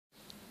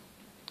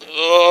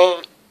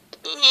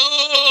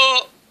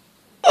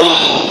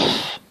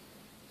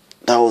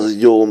That was a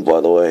yawn,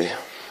 by the way.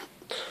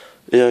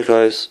 Yeah,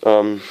 guys,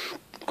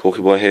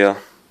 Corky Boy here.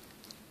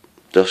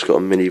 Just got a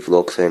mini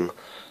vlog thing.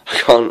 I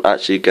can't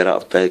actually get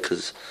out of bed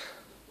because...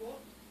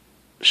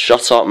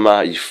 Shut up,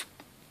 Matt, you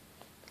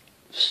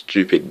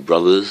stupid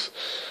brothers.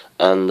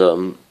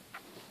 And,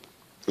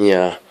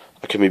 yeah,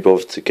 I can be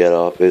bothered to get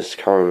up. It's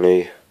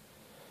currently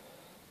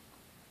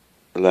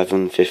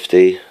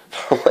 11:50.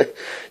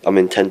 I'm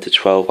in 10 to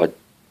 12. I've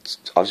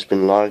just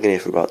been lying here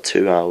for about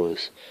 2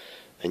 hours.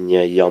 And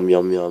yeah, yum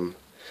yum yum.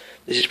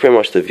 This is pretty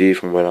much the view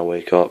from when I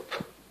wake up.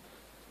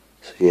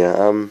 So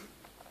yeah,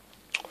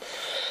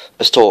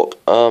 let's talk.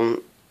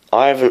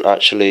 I haven't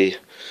actually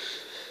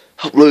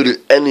uploaded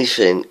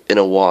anything in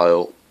a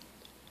while,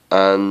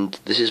 and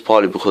this is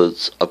partly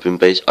because I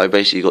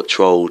basically got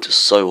trolled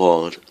so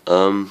hard.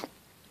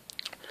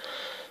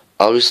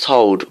 I was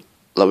told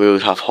that we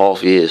would have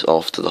half years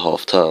after the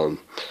half term,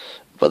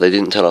 but they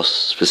didn't tell us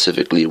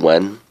specifically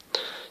when.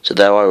 So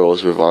there I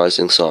was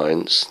revising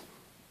science,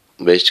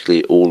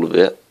 basically all of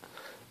it,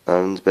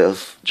 and a bit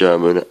of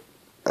German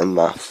and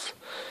math,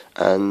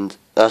 and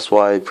that's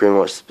why pretty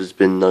much there's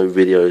been no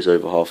videos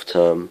over half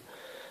term,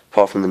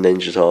 apart from the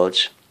Ninja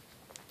Targe.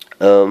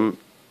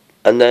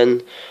 And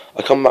then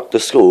I come back to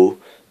school,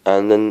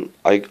 and then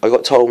I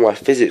got told my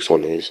physics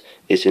one is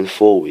in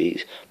 4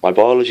 weeks, my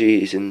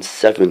biology is in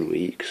 7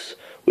 weeks,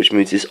 which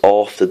means it's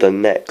after the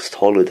next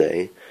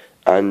holiday,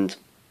 and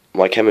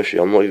my chemistry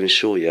I'm not even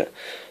sure yet.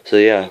 So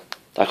yeah,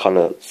 that kind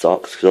of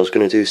sucks, because I was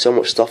going to do so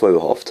much stuff over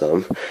half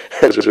term,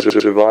 and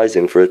just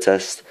revising for a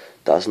test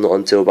that's not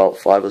until about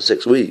 5 or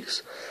 6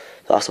 weeks.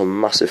 That's a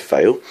massive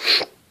fail.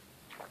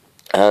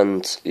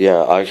 And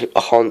yeah, I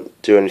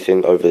can't do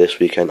anything over this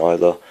weekend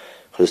either,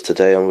 because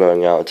today I'm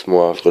going out and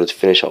tomorrow I've got to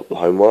finish up the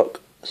homework,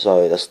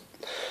 so that's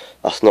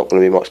not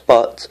going to be much.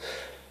 But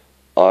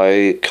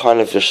I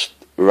kind of just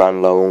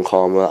ran low on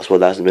karma. That's why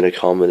there hasn't been a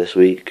karma this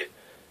week.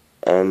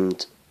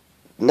 And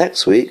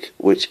next week,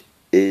 which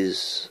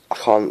is, I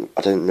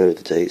don't know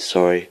the date,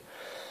 sorry.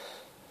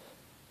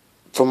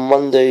 From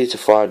Monday to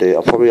Friday,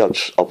 I'll probably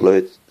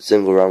upload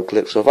single round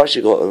clips. So I've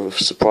actually got a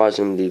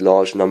surprisingly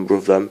large number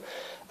of them,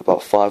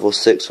 about 5 or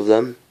 6 of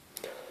them,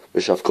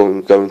 which I've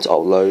going to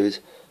upload.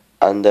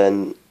 And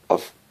then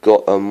I've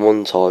got a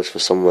montage for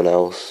someone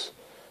else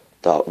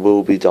that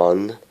will be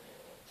done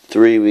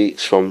 3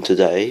 weeks from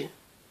today,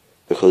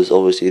 because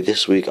obviously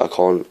this week I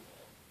can't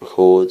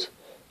record.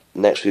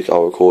 Next week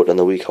I'll record, and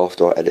the week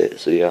after I edit.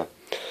 So yeah,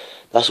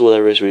 that's all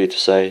there is really to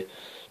say.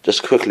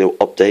 Just quickly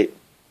update,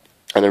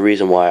 and the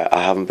reason why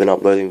I haven't been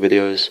uploading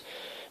videos,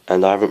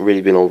 and I haven't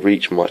really been on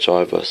Reach much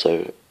either,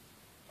 so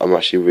I'm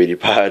actually really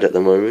bad at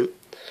the moment.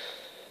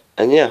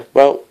 And yeah,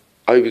 well,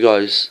 I hope you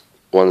guys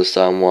will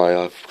understand why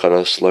I've kind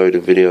of slowed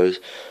in videos,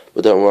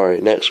 but don't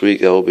worry, next week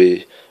there will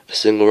be a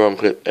single round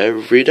clip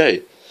every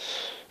day.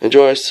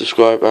 Enjoy,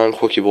 subscribe, and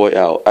Quacky Boy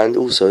out. And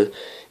also,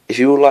 if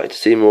you would like to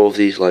see more of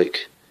these,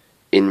 like,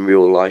 in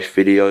real life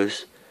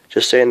videos,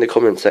 just say in the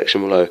comment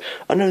section below.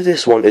 I know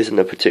this one isn't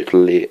a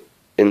particularly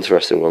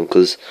interesting one,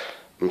 because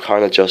I'm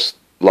kind of just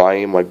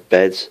lying in my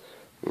bed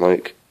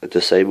like a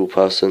disabled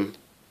person,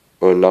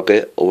 or a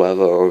nugget, or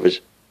whatever, or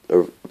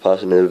a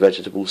person in a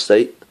vegetable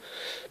state.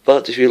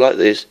 But if you like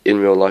this in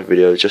real life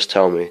video, just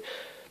tell me,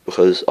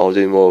 because I'll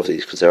do more of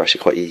these, because they're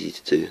actually quite easy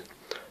to do.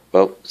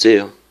 Well, see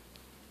ya.